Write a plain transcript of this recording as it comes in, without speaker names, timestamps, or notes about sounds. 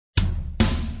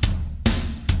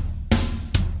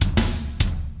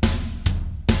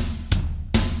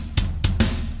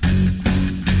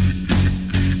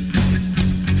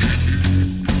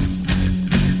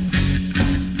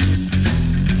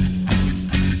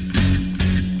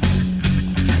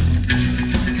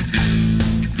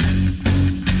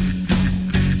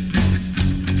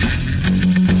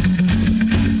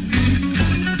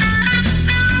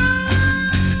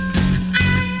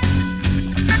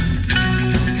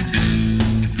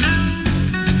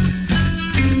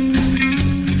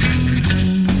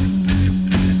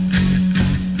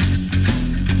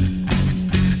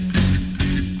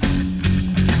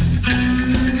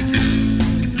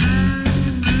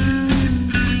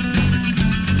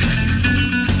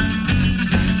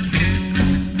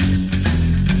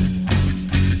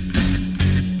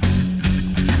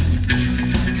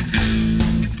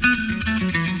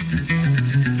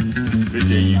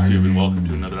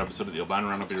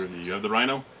Rhino Rhino beer review. You have the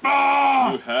Rhino.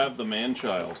 Ah! You have the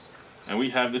Man-Child. And we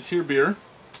have this here beer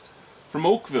from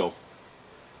Oakville.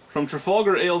 From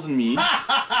Trafalgar Ales and Meads.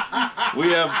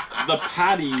 We have the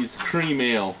Paddy's Cream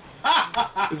Ale.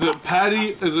 Is it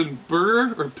patty as in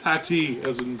burger or patty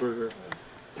as in burger?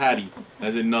 Paddy,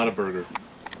 as in not a burger.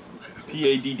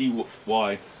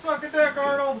 P-A-D-D-Y. Suck a dick,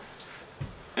 Arnold!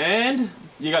 And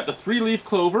you got the 3-leaf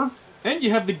clover. And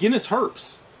you have the Guinness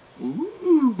Harps.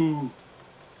 Ooh.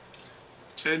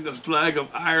 And the flag of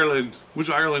Ireland. Which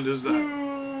Ireland is that?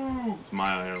 Ooh. It's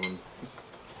my Ireland.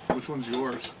 Which one's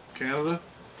yours? Canada?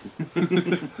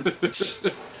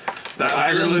 That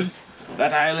Ireland?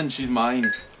 That island, she's mine.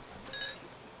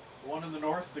 The one in the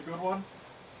north, the good one?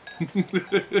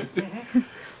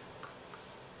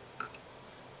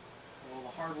 All the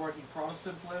hard-working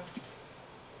Protestants live.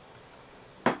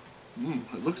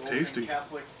 It looks tasty.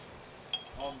 Catholics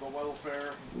on the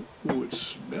welfare. Ooh, it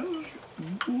smells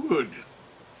good.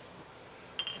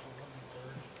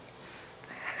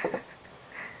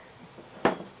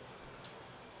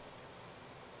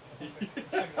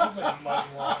 Looks like muddy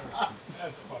water.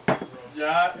 That's fucking gross.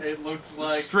 Yeah, it looks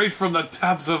like... Straight from the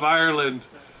taps of Ireland.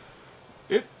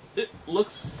 It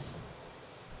looks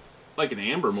like an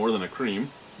amber more than a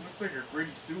cream. Looks like a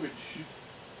gritty sewage.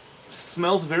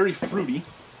 Smells very fruity.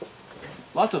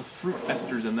 Lots of fruit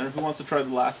esters in there. Who wants to try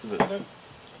the last of it?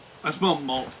 I smell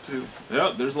malt too.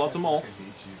 Yeah, there's lots of malt.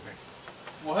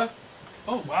 What?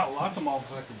 Oh wow, lots of malt.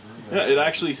 Yeah, it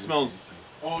actually smells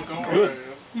Oh, don't good.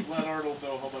 worry. Let Arnold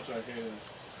know how much I hate it.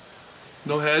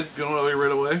 No head, going away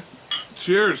right away.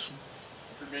 Cheers.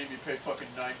 For made me pay fucking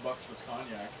 $9 for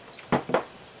cognac.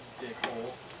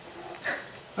 Dickhole.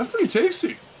 That's pretty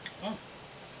tasty. Oh.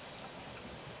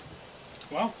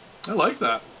 Well, I like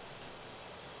that.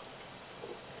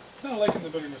 not liking the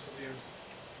bitterness at the end.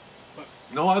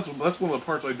 No, that's one of the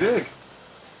parts I dig.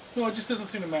 No, it just doesn't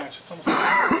seem to match. It's almost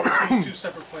like two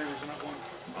separate flavors and not one.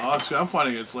 Honestly, I'm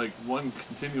finding it's like one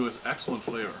continuous excellent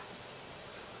flavor.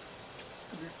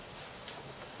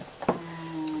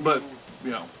 But,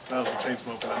 you know, that was a chain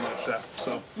smoker, I'm not a chef,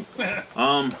 so.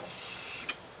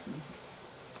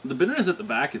 The bitterness at the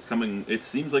back is coming. It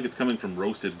seems like it's coming from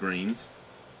roasted grains.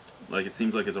 Like it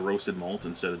seems like it's a roasted malt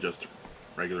instead of just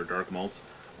regular dark malts.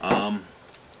 I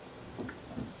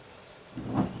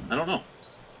don't know.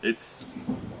 It's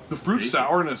The fruit basic.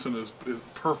 sourness in it is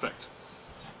perfect.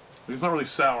 It's not really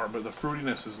sour, but the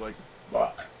fruitiness is like...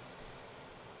 I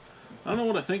don't know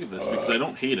what I think of this because I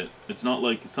don't hate it. It's not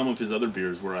like some of his other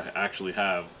beers where I actually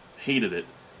have hated it,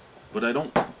 but I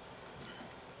don't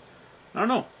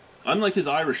know. Unlike his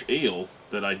Irish ale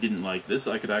that I didn't like, this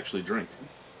I could actually drink.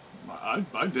 I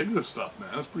dig this stuff,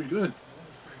 man. That's pretty good.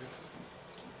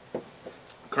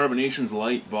 Carbonation's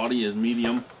light, body is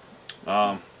medium.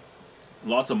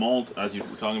 Lots of malt, as you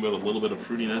were talking about, a little bit of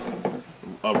fruitiness.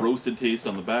 A roasted taste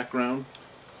on the background.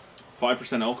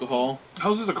 5% alcohol.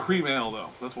 How's this a cream ale, though?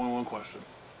 That's one question.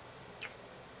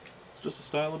 It's just a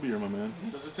style of beer, my man.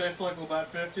 Does it taste like Labatt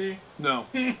 50? No.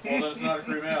 Well, then it's not a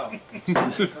cream ale. Come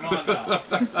on now.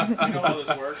 You know how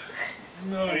this works.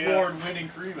 No, Award-winning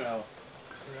cream ale.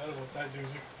 Forgot about that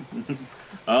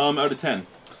doozy. Out of 10.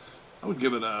 I would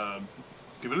give it an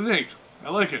 8. I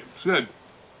like it. It's good.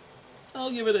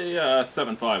 I'll give it a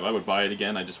 7.5. I would buy it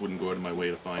again, I just wouldn't go out of my way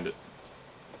to find it.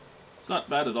 It's not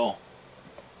bad at all.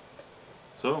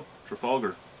 So,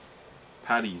 Trafalgar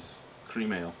Paddy's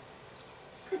Cream Ale.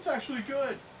 It's actually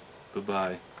good.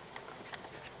 Goodbye.